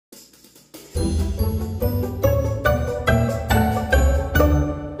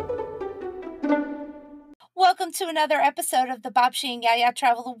to another episode of the Babcia and Yia Yia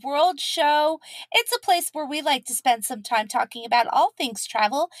Travel the World show. It's a place where we like to spend some time talking about all things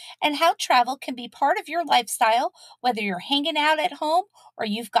travel and how travel can be part of your lifestyle, whether you're hanging out at home or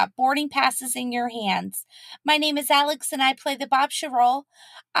you've got boarding passes in your hands. My name is Alex and I play the Babcia role.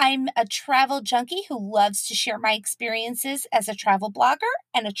 I'm a travel junkie who loves to share my experiences as a travel blogger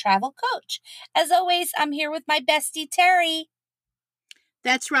and a travel coach. As always, I'm here with my bestie, Terri.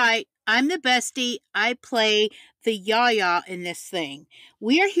 That's right. I'm the bestie. I play the Yia Yia in this thing.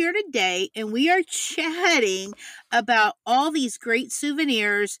 We are here today and we are chatting about all these great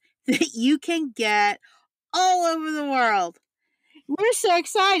souvenirs that you can get all over the world. We're so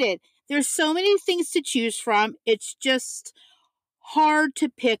excited. There's so many things to choose from. It's just hard to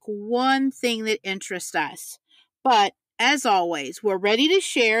pick one thing that interests us. But as always, we're ready to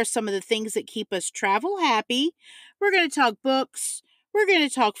share some of the things that keep us travel happy. We're going to talk books. We're going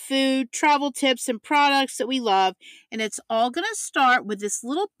to talk food, travel tips, and products that we love. And it's all going to start with this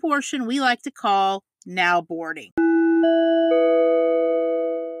little portion we like to call Now Boarding.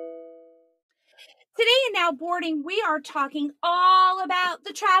 Today in Now Boarding, we are talking all about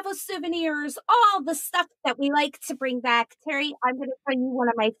the travel souvenirs, all the stuff that we like to bring back. Terri, I'm going to tell you one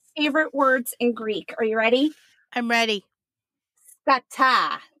of my favorite words in Greek. Are you ready? I'm ready.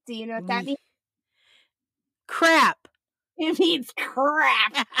 Skata. Do you know what that means? Crap. It means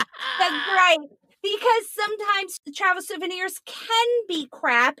crap. That's right. Because sometimes the travel souvenirs can be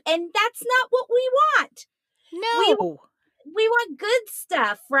crap, and that's not what we want. No. We want good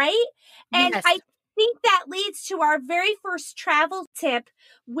stuff, right? And Yes. I think that leads to our very first travel tip,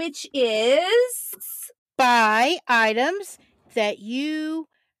 which is buy items that you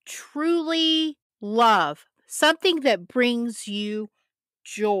truly love, something that brings you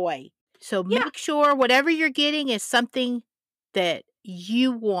joy. So make sure whatever you're getting is something that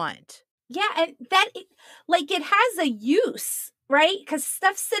you want. Yeah, and it has a use, right? Because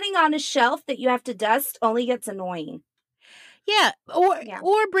stuff sitting on a shelf that you have to dust only gets annoying. Yeah,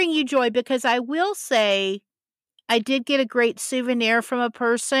 or bring you joy, because I will say I did get a great souvenir from a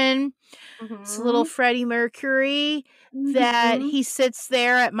person. Mm-hmm. It's a little Freddie Mercury that he sits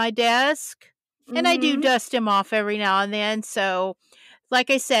there at my desk, and I do dust him off every now and then. So, like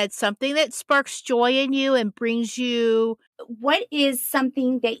I said, something that sparks joy in you and brings you. What is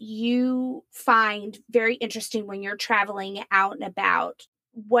something that you find very interesting when you're traveling out and about?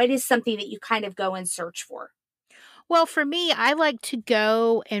 What is something that you kind of go and search for? Well, for me, I like to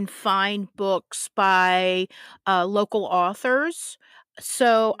go and find books by local authors.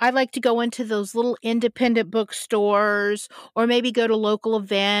 So I like to go into those little independent bookstores or maybe go to local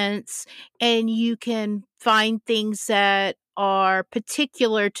events, and you can find things that are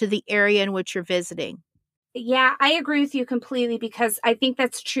particular to the area in which you're visiting. Yeah, I agree with you completely, because I think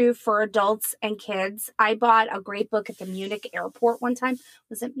that's true for adults and kids. I bought a great book at the Munich airport one time.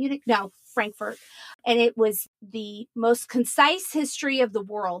 Was it Munich? No, Frankfurt. And it was the most concise history of the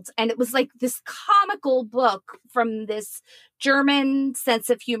world. And it was like this comical book from this German sense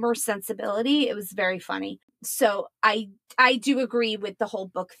of humor sensibility. It was very funny. So I do agree with the whole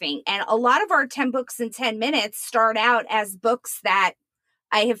book thing. And a lot of our 10 books in 10 minutes start out as books that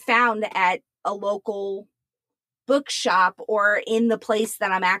I have found at a local bookshop or in the place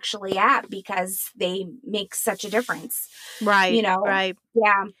that I'm actually at, because they make such a difference. Right. You know? Right.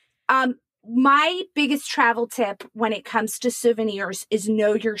 Yeah. My biggest travel tip when it comes to souvenirs is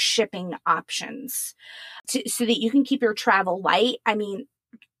know your shipping options so that you can keep your travel light. I mean,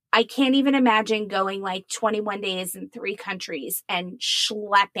 I can't even imagine going like 21 days in 3 countries and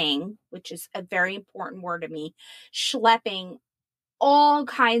schlepping, which is a very important word to me, schlepping all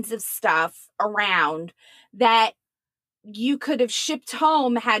kinds of stuff around that you could have shipped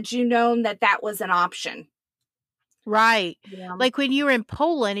home had you known that that was an option. Right. Yeah. Like when you were in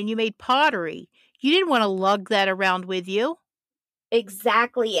Poland and you made pottery, you didn't want to lug that around with you.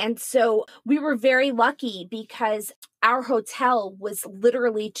 Exactly. And so we were very lucky because our hotel was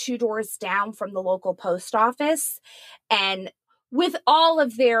literally 2 doors down from the local post office. And with all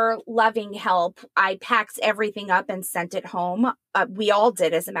of their loving help, I packed everything up and sent it home. We all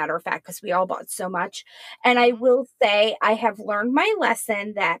did, as a matter of fact, because we all bought so much. And I will say I have learned my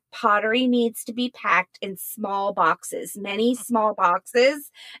lesson that pottery needs to be packed in small boxes, many small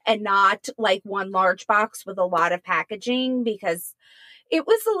boxes, and not like one large box with a lot of packaging, because it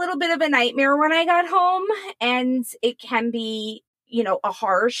was a little bit of a nightmare when I got home, and it can be, a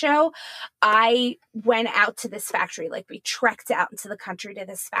horror show, I went out to this factory. Like, we trekked out into the country to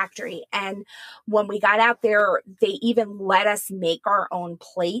this factory. And when we got out there, they even let us make our own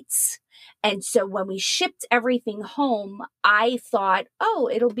plates. And so when we shipped everything home, I thought, oh,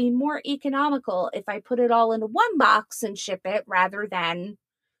 it'll be more economical if I put it all into one box and ship it rather than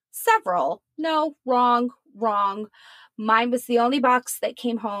several. No, wrong. Mine was the only box that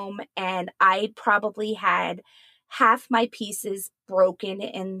came home, and I probably had half my pieces broken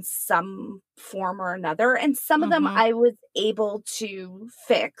in some form or another. And some of them I was able to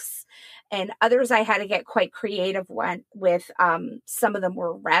fix, and others I had to get quite creative with. Some of them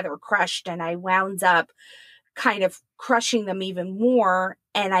were rather crushed, and I wound up kind of crushing them even more.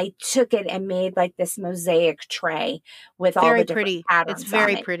 And I took it and made like this mosaic tray with all the different patterns. It's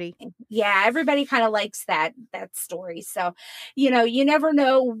very on it. pretty. Yeah, everybody kind of likes that story. So, you never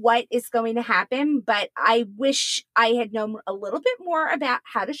know what is going to happen, but I wish I had known a little bit more about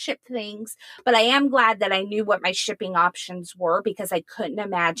how to ship things. But I am glad that I knew what my shipping options were, because I couldn't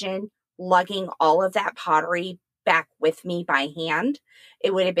imagine lugging all of that pottery back with me by hand.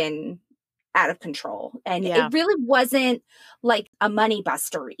 It would have been out of control. And it really wasn't like a money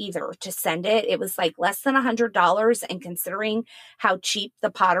buster either to send it. It was like less than $100. And considering how cheap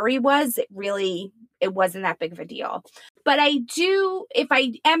the pottery was, it wasn't that big of a deal. But I do, if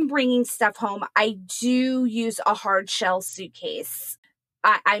I am bringing stuff home, I do use a hard shell suitcase.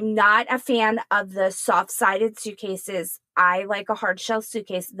 I'm not a fan of the soft-sided suitcases. I like a hard shell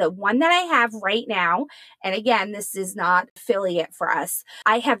suitcase. The one that I have right now, and again, this is not affiliate for us,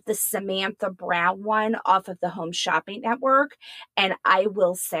 I have the Samantha Brown one off of the Home Shopping Network. And I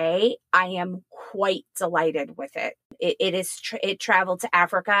will say I am quite delighted with it. It traveled to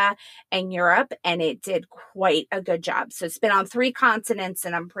Africa and Europe, and it did quite a good job. So it's been on 3 continents,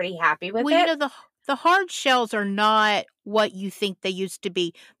 and I'm pretty happy with it. The hard shells are not what you think they used to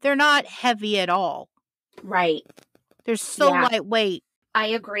be. They're not heavy at all. Right. They're so lightweight. I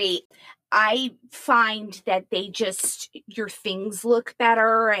agree. I find that your things look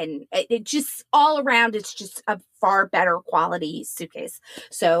better, and it just all around, it's just a far better quality suitcase.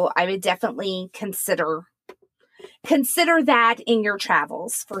 So I would definitely consider that in your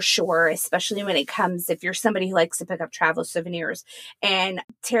travels for sure, especially when it comes, if you're somebody who likes to pick up travel souvenirs. And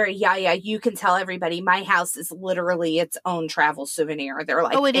Terri, Yia Yia, you can tell everybody my house is literally its own travel souvenir. They're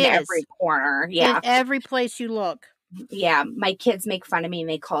like in every corner. Yeah. In every place you look. Yeah. My kids make fun of me and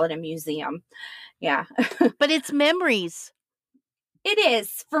they call it a museum. Yeah. But it's memories. It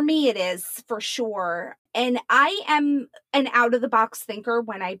is. For me, it is for sure. And I am an out of the box thinker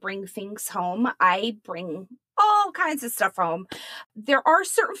when I bring things home. I bring all kinds of stuff home. There are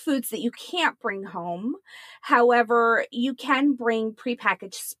certain foods that you can't bring home. However, you can bring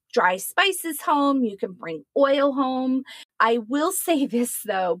prepackaged dry spices home. You can bring oil home. I will say this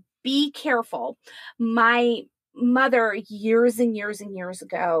though, be careful. My mother, years and years and years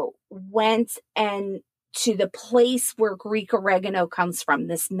ago, went to the place where Greek oregano comes from,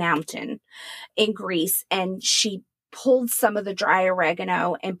 this mountain in Greece, and she pulled some of the dry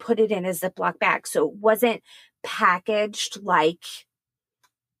oregano and put it in a Ziploc bag. So it wasn't packaged like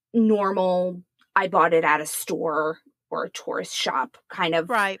normal, I bought it at a store or a tourist shop kind of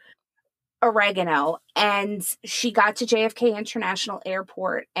oregano. And she got to JFK International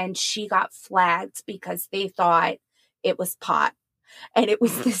Airport and she got flagged because they thought it was pot. And it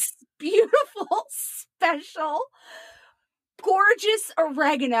was this beautiful, special, gorgeous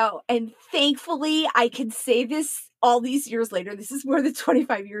oregano. And thankfully, I can say this all these years later. This is more than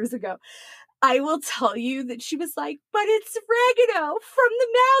 25 years ago. I will tell you that she was like, but it's oregano from the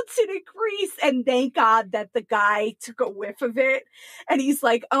mountain in Greece. And thank God that the guy took a whiff of it. And he's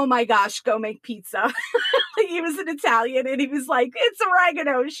like, oh my gosh, go make pizza. He was an Italian and he was like, it's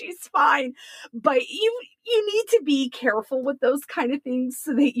oregano. She's fine. But you need to be careful with those kind of things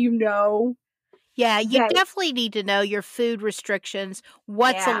so that you know. Yeah, you definitely need to know your food restrictions,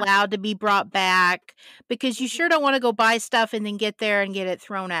 what's allowed to be brought back, because you sure don't want to go buy stuff and then get there and get it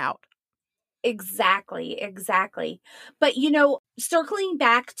thrown out. Exactly. But, circling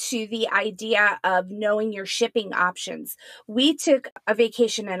back to the idea of knowing your shipping options, we took a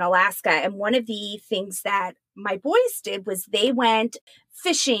vacation in Alaska, and one of the things that my boys did was they went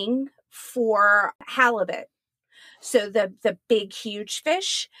fishing for halibut. So the big, huge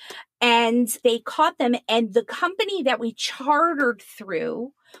fish, and they caught them. And the company that we chartered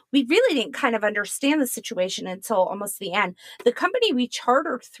through, we really didn't kind of understand the situation until almost the end. The company we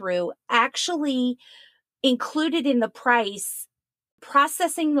chartered through actually included in the price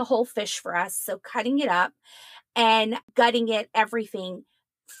processing the whole fish for us. So cutting it up and gutting it, everything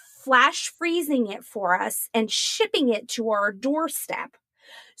flash freezing it for us and shipping it to our doorstep.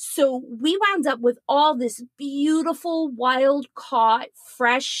 So we wound up with all this beautiful wild caught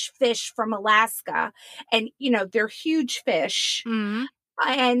fresh fish from Alaska. And, they're huge fish. Mm-hmm.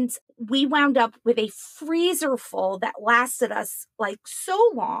 And we wound up with a freezer full that lasted us like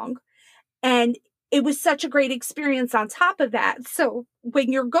so long. And it was such a great experience on top of that. So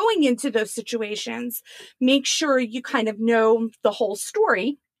when you're going into those situations, make sure you kind of know the whole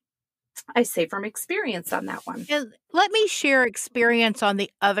story. I say from experience on that one. And let me share experience on the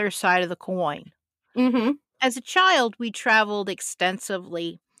other side of the coin. Mm-hmm. As a child, we traveled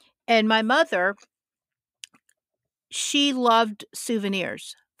extensively, and my mother, she loved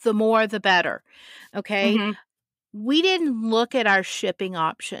souvenirs. The more, the better. Okay. Mm-hmm. We didn't look at our shipping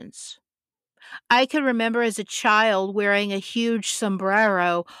options. I can remember as a child wearing a huge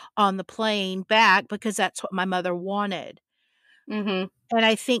sombrero on the plane back because that's what my mother wanted. Mm-hmm. And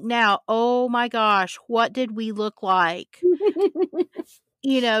I think now, oh my gosh, what did we look like?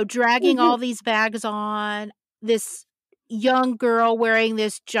 Dragging all these bags on, this young girl wearing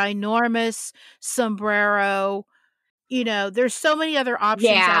this ginormous sombrero. There's so many other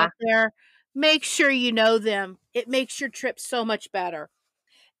options Yeah, out there. Make sure you know them. It makes your trip so much better.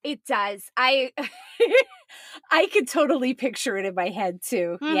 it does. I could totally picture it in my head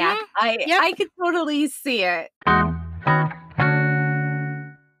too. Yeah, Mhm. I Yep. I could totally see it.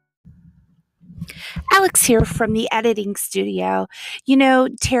 Alex here from the editing studio.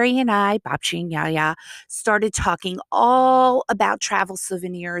 Terri and I, Babcia and Yia Yia, started talking all about travel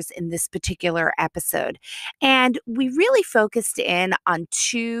souvenirs in this particular episode. And we really focused in on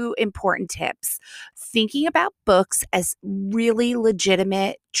two important tips: thinking about books as really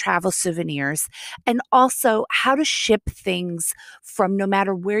legitimate travel souvenirs, and also how to ship things from no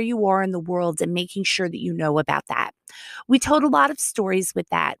matter where you are in the world and making sure that you know about that. We told a lot of stories with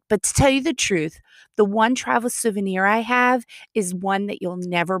that, but to tell you the truth, the one travel souvenir I have is one that you'll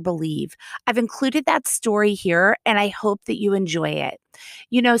never believe. I've included that story here, and I hope that you enjoy it.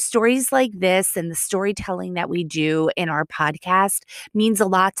 Stories like this and the storytelling that we do in our podcast means a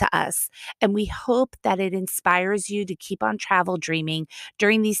lot to us, and we hope that it inspires you to keep on travel dreaming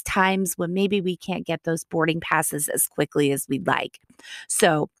during these times when maybe we can't get those boarding passes as quickly as we'd like.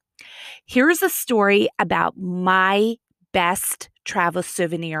 So, here's a story about my best travel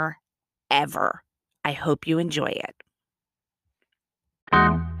souvenir ever. I hope you enjoy it.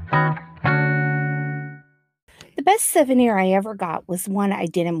 The best souvenir I ever got was one I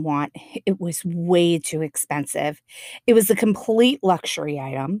didn't want. It was way too expensive. It was a complete luxury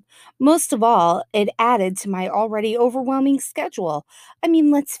item. Most of all, it added to my already overwhelming schedule. I mean,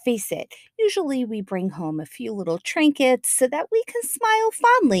 let's face it, usually we bring home a few little trinkets so that we can smile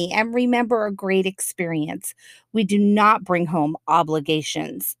fondly and remember a great experience. We do not bring home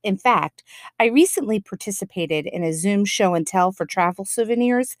obligations. In fact, I recently participated in a Zoom show and tell for travel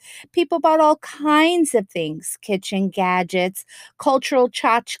souvenirs. People bought all kinds of things: kitchen gadgets, cultural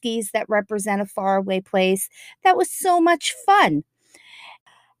tchotchkes that represent a faraway place. That was so much fun.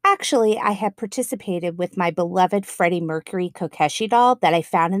 Actually, I had participated with my beloved Freddie Mercury Kokeshi doll that I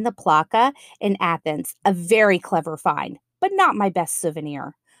found in the Plaka in Athens. A very clever find, but not my best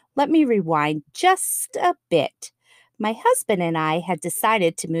souvenir. Let me rewind just a bit. My husband and I had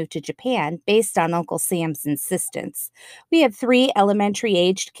decided to move to Japan based on Uncle Sam's insistence. We had 3 elementary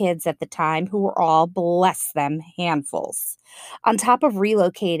aged kids at the time who were all, bless them, handfuls. On top of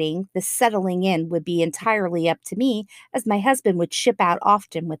relocating, the settling in would be entirely up to me, as my husband would ship out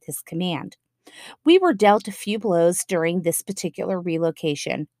often with his command. We were dealt a few blows during this particular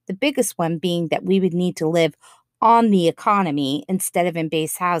relocation, the biggest one being that we would need to live on the economy instead of in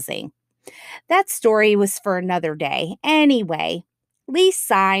base housing. That story was for another day. Anyway, lease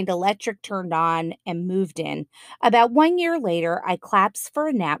signed, electric turned on, and moved in. About 1 year later, I collapsed for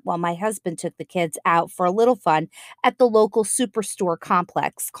a nap while my husband took the kids out for a little fun at the local superstore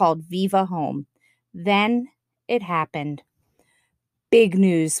complex called Viva Home. Then it happened. Big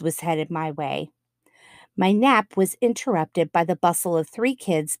news was headed my way. My nap was interrupted by the bustle of 3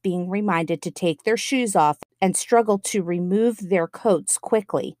 kids being reminded to take their shoes off and struggle to remove their coats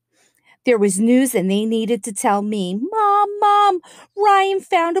quickly. There was news and they needed to tell me, Mom, Ryan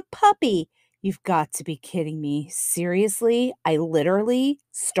found a puppy. You've got to be kidding me. Seriously? I literally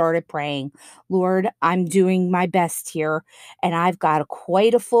started praying. Lord, I'm doing my best here, and I've got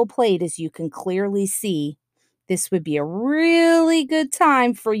quite a full plate, as you can clearly see. This would be a really good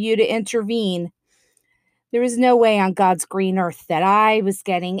time for you to intervene. There was no way on God's green earth that I was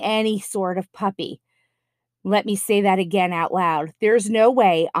getting any sort of puppy. Let me say that again out loud. There's no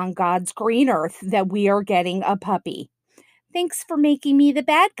way on God's green earth that we are getting a puppy. Thanks for making me the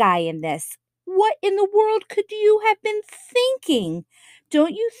bad guy in this. What in the world could you have been thinking?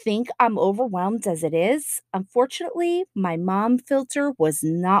 Don't you think I'm overwhelmed as it is? Unfortunately, my mom filter was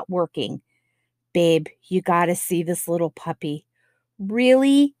not working. Babe, you gotta see this little puppy.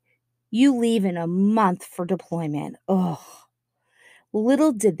 Really? You leave in a month for deployment. Ugh.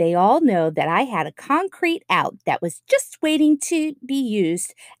 Little did they all know that I had a concrete out that was just waiting to be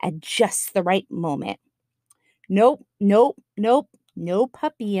used at just the right moment. Nope, nope, nope, no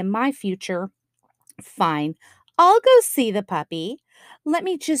puppy in my future. Fine, I'll go see the puppy. Let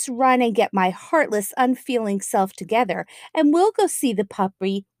me just run and get my heartless, unfeeling self together, and we'll go see the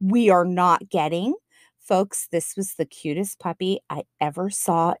puppy we are not getting. Folks, this was the cutest puppy I ever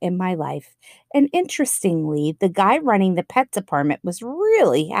saw in my life. And interestingly, the guy running the pet department was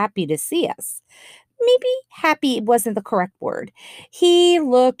really happy to see us. Maybe happy wasn't the correct word. He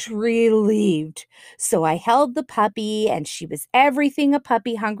looked relieved. So I held the puppy, and she was everything a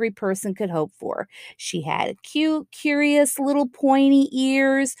puppy hungry person could hope for. She had cute, curious little pointy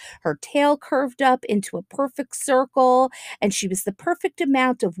ears, her tail curved up into a perfect circle, and she was the perfect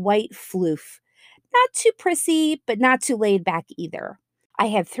amount of white floof. Not too prissy, but not too laid back either. I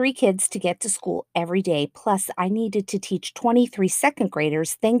had 3 kids to get to school every day, plus I needed to teach 23 second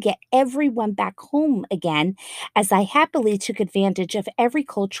graders, then get everyone back home again, as I happily took advantage of every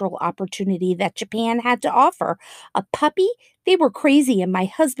cultural opportunity that Japan had to offer. A puppy? They were crazy, and my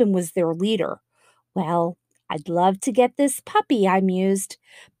husband was their leader. Well, I'd love to get this puppy, I mused,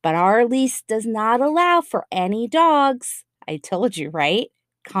 but our lease does not allow for any dogs. I told you, right?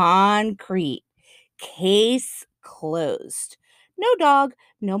 Concrete. Case closed. No dog,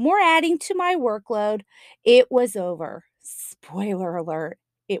 no more adding to my workload. It was over. Spoiler alert,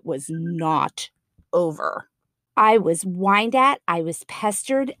 it was not over. I was whined at. I was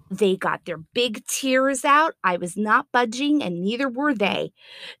pestered. They got their big tears out. I was not budging, and neither were they.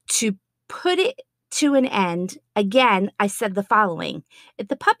 To put it to an end, again, I said the following: if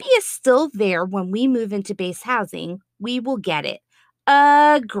the puppy is still there when we move into base housing, we will get it.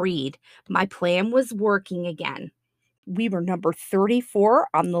 Agreed. My plan was working again. We were number 34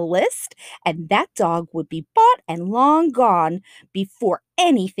 on the list, and that dog would be bought and long gone before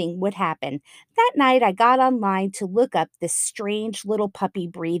anything would happen. That night, I got online to look up this strange little puppy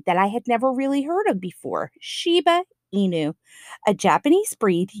breed that I had never really heard of before: Shiba Inu, a Japanese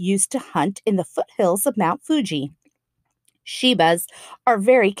breed used to hunt in the foothills of Mount Fuji. Shibas are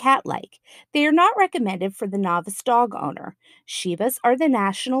very cat like. They are not recommended for the novice dog owner. Shibas are the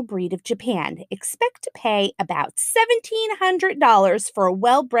national breed of Japan. Expect to pay about $1,700 for a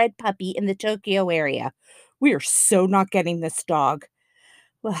well bred puppy in the Tokyo area. We are so not getting this dog.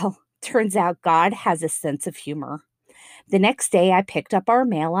 Well, turns out God has a sense of humor. The next day, I picked up our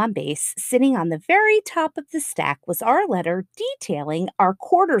mail on base. Sitting on the very top of the stack was our letter detailing our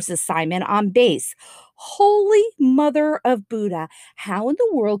quarters assignment on base. Holy Mother of Buddha, how in the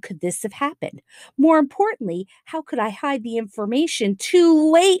world could this have happened? More importantly, how could I hide the information?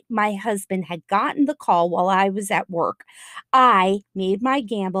 Too late, my husband had gotten the call while I was at work. I made my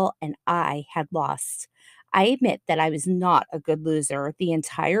gamble, and I had lost. I admit that I was not a good loser. The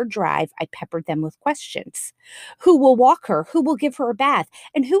entire drive, I peppered them with questions. Who will walk her? Who will give her a bath?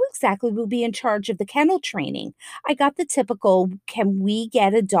 And who exactly will be in charge of the kennel training? I got the typical, can we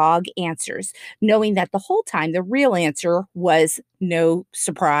get a dog answers, knowing that the whole time the real answer was, no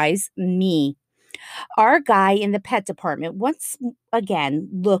surprise, me. Our guy in the pet department once again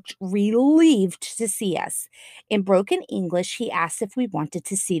looked relieved to see us. In broken English, he asked if we wanted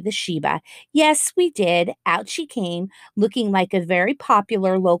to see the Shiba. Yes, we did. Out she came, looking like a very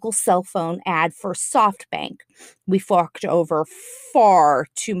popular local cell phone ad for SoftBank. We forked over far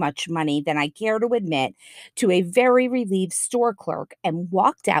too much money than I care to admit to a very relieved store clerk and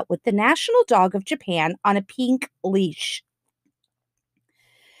walked out with the national dog of Japan on a pink leash.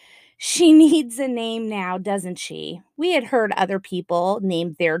 She needs a name now, doesn't she? We had heard other people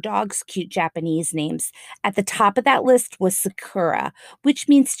name their dogs cute Japanese names. At the top of that list was Sakura, which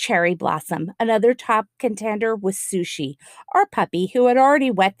means cherry blossom. Another top contender was Sushi. Our puppy, who had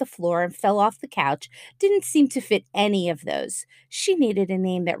already wet the floor and fell off the couch, didn't seem to fit any of those. She needed a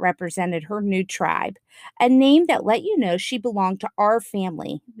name that represented her new tribe, a name that let you know she belonged to our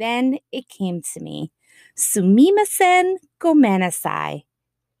family. Then it came to me: Sumimasen gomenasai.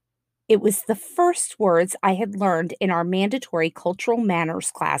 It was the first words I had learned in our mandatory cultural manners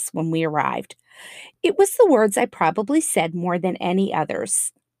class when we arrived. It was the words I probably said more than any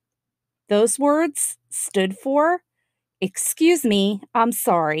others. Those words stood for, "Excuse me, I'm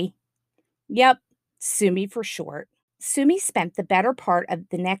sorry." Yep, sue me for short. Sumi spent the better part of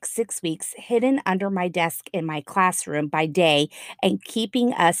the next 6 weeks hidden under my desk in my classroom by day and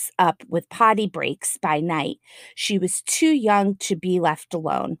keeping us up with potty breaks by night. She was too young to be left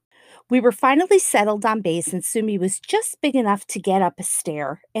alone. We were finally settled on base, and Sumi was just big enough to get up a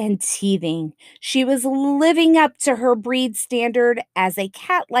stair and teething. She was living up to her breed standard as a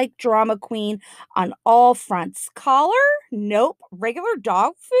cat like drama queen on all fronts. Collar? Nope. Regular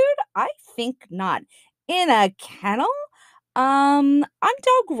dog food? I think not. In a kennel? I'm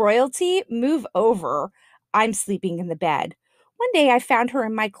dog royalty. Move over. I'm sleeping in the bed. One day I found her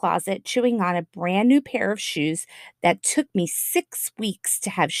in my closet chewing on a brand new pair of shoes that took me 6 weeks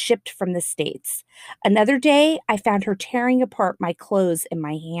to have shipped from the States. Another day I found her tearing apart my clothes in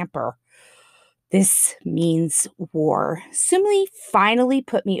my hamper. This means war. Sumli finally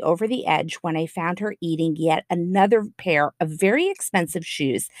put me over the edge when I found her eating yet another pair of very expensive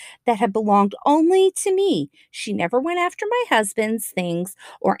shoes that had belonged only to me. She never went after my husband's things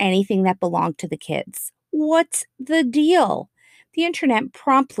or anything that belonged to the kids. What's the deal? The internet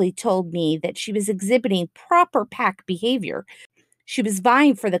promptly told me that she was exhibiting proper pack behavior. She was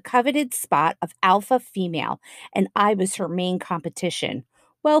vying for the coveted spot of alpha female, and I was her main competition.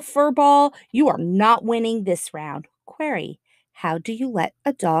 Well, Furball, you are not winning this round. Query: how do you let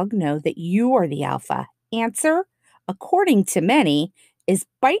a dog know that you are the alpha? Answer: according to many, is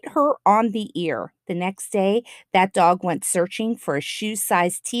bite her on the ear. The next day, that dog went searching for a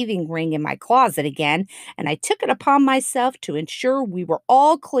shoe-sized teething ring in my closet again, and I took it upon myself to ensure we were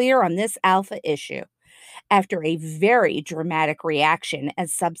all clear on this alpha issue. After a very dramatic reaction and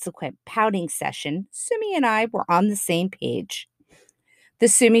subsequent pouting session, Sumi and I were on the same page. The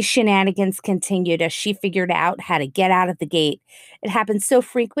Sumi shenanigans continued as she figured out how to get out of the gate. It happened so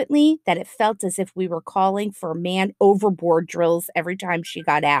frequently that it felt as if we were calling for man overboard drills every time she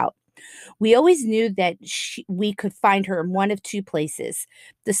got out. We always knew that we could find her in one of two places: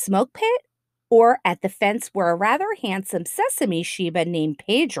 the smoke pit or at the fence where a rather handsome Sesame Shiba named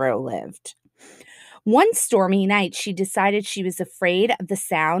Pedro lived. One stormy night, she decided she was afraid of the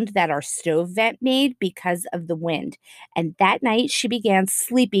sound that our stove vent made because of the wind, and that night she began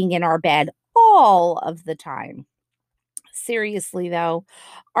sleeping in our bed all of the time. Seriously, though,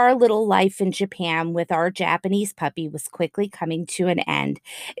 our little life in Japan with our Japanese puppy was quickly coming to an end.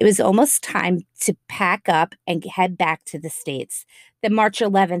 It was almost time to pack up and head back to the States. Then March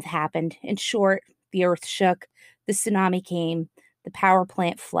 11th happened. In short, the earth shook, the tsunami came, the power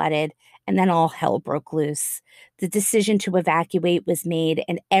plant flooded, and then all hell broke loose. The decision to evacuate was made,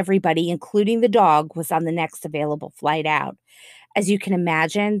 and everybody, including the dog, was on the next available flight out. As you can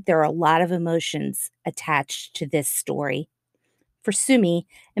imagine, there are a lot of emotions attached to this story. For Sumi,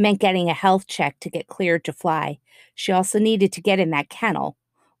 it meant getting a health check to get cleared to fly. She also needed to get in that kennel,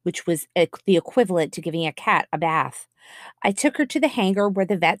 which was the equivalent to giving a cat a bath. I took her to the hangar where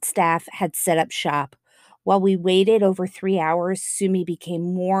the vet staff had set up shop. While we waited over 3 hours, Sumi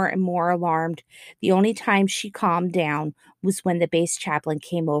became more and more alarmed. The only time she calmed down was when the base chaplain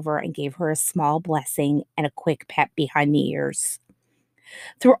came over and gave her a small blessing and a quick pet behind the ears.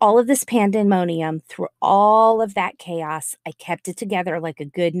 Through all of this pandemonium, through all of that chaos, I kept it together like a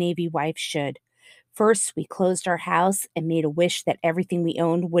good Navy wife should. First, we closed our house and made a wish that everything we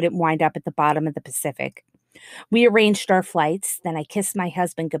owned wouldn't wind up at the bottom of the Pacific. We arranged our flights. Then I kissed my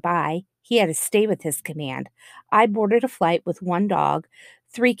husband goodbye. He had to stay with his command. I boarded a flight with one dog,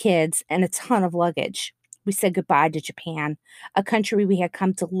 3 kids, and a ton of luggage. We said goodbye to Japan, a country we had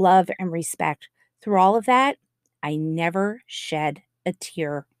come to love and respect. Through all of that, I never shed a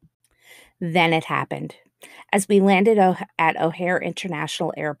tear. Then it happened. As we landed at O'Hare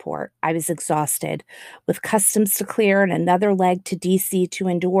International Airport, I was exhausted. With customs to clear and another leg to DC to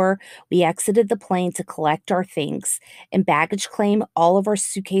endure, we exited the plane to collect our things. In baggage claim, all of our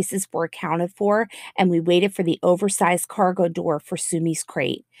suitcases were accounted for, and we waited for the oversized cargo door for Sumi's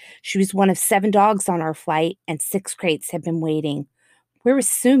crate. She was one of 7 dogs on our flight, and 6 crates had been waiting. Where was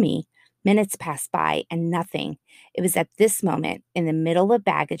Sumi? Minutes passed by and nothing. It was at this moment, in the middle of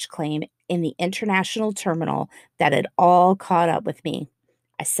baggage claim in the international terminal, that it all caught up with me.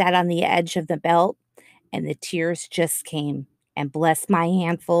 I sat on the edge of the belt, and the tears just came. And bless my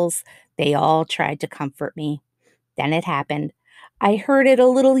handfuls, they all tried to comfort me. Then it happened. I heard it a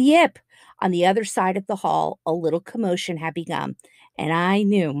little yip. On the other side of the hall, a little commotion had begun, and I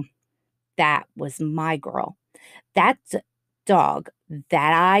knew that was my girl. That dog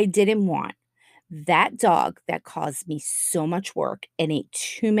that I didn't want. That dog that caused me so much work and ate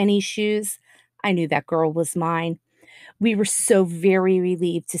too many shoes. I knew that girl was mine. We were so very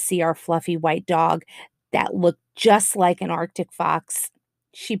relieved to see our fluffy white dog that looked just like an Arctic fox.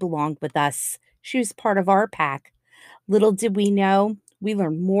 She belonged with us. She was part of our pack. Little did we know, we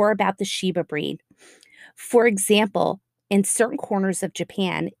learned more about the Shiba breed. For example, in certain corners of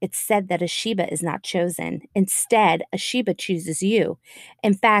Japan, it's said that a Shiba is not chosen. Instead, a Shiba chooses you.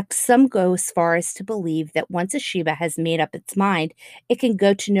 In fact, some go as far as to believe that once a Shiba has made up its mind, it can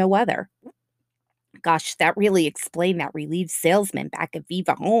go to no other. Gosh, that really explained that relieved salesman back at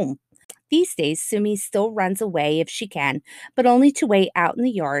Viva Home. These days, Sumi still runs away if she can, but only to wait out in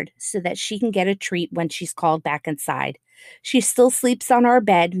the yard so that she can get a treat when she's called back inside. She still sleeps on our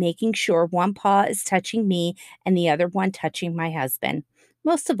bed, making sure one paw is touching me and the other one touching my husband.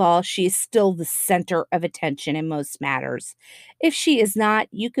 Most of all, she is still the center of attention in most matters. If she is not,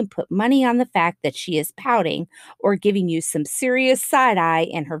 you can put money on the fact that she is pouting or giving you some serious side eye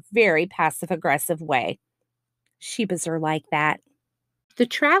in her very passive aggressive way. Shebas are like that. The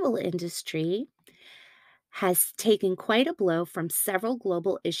travel industry has taken quite a blow from several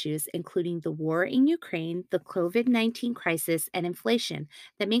global issues, including the war in Ukraine, the COVID-19 crisis, and inflation,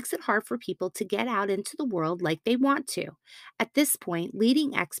 that makes it hard for people to get out into the world like they want to. At this point,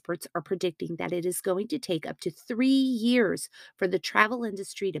 leading experts are predicting that it is going to take up to 3 years for the travel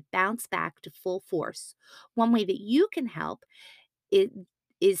industry to bounce back to full force. One way that you can help it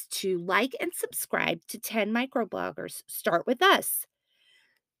is to like and subscribe to 10 microbloggers. Start with us.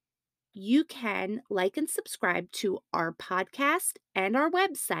 You can like and subscribe to our podcast and our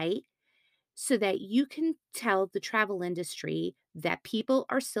website so that you can tell the travel industry that people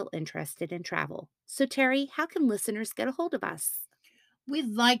are still interested in travel. So, Terry, how can listeners get a hold of us?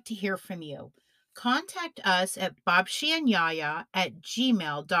 We'd like to hear from you. Contact us at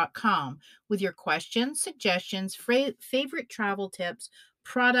babcianyaya@gmail.com with your questions, suggestions, favorite travel tips,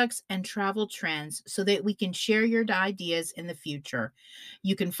 products, and travel trends so that we can share your ideas in the future.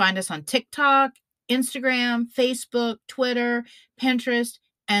 You can find us on TikTok, Instagram, Facebook, Twitter, Pinterest,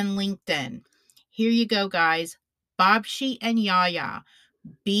 and LinkedIn. Here you go, guys. Babci and Yaya.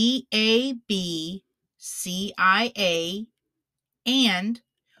 BABCIA and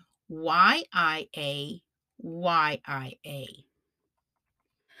YIA.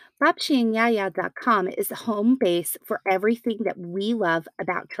 Babcianyaya.com is a home base for everything that we love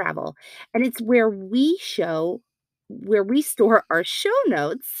about travel. And it's where we store our show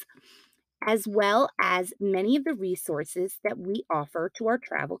notes as well as many of the resources that we offer to our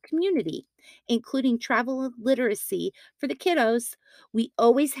travel community, including travel literacy for the kiddos. We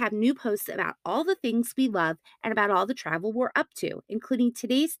always have new posts about all the things we love and about all the travel we're up to, including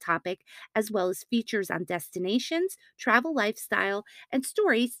today's topic, as well as features on destinations, travel lifestyle, and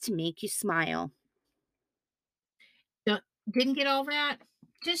stories to make you smile. Didn't get all that?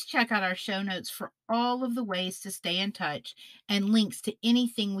 Just check out our show notes for all of the ways to stay in touch and links to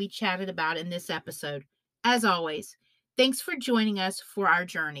anything we chatted about in this episode. As always, thanks for joining us for our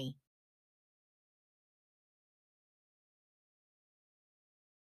journey.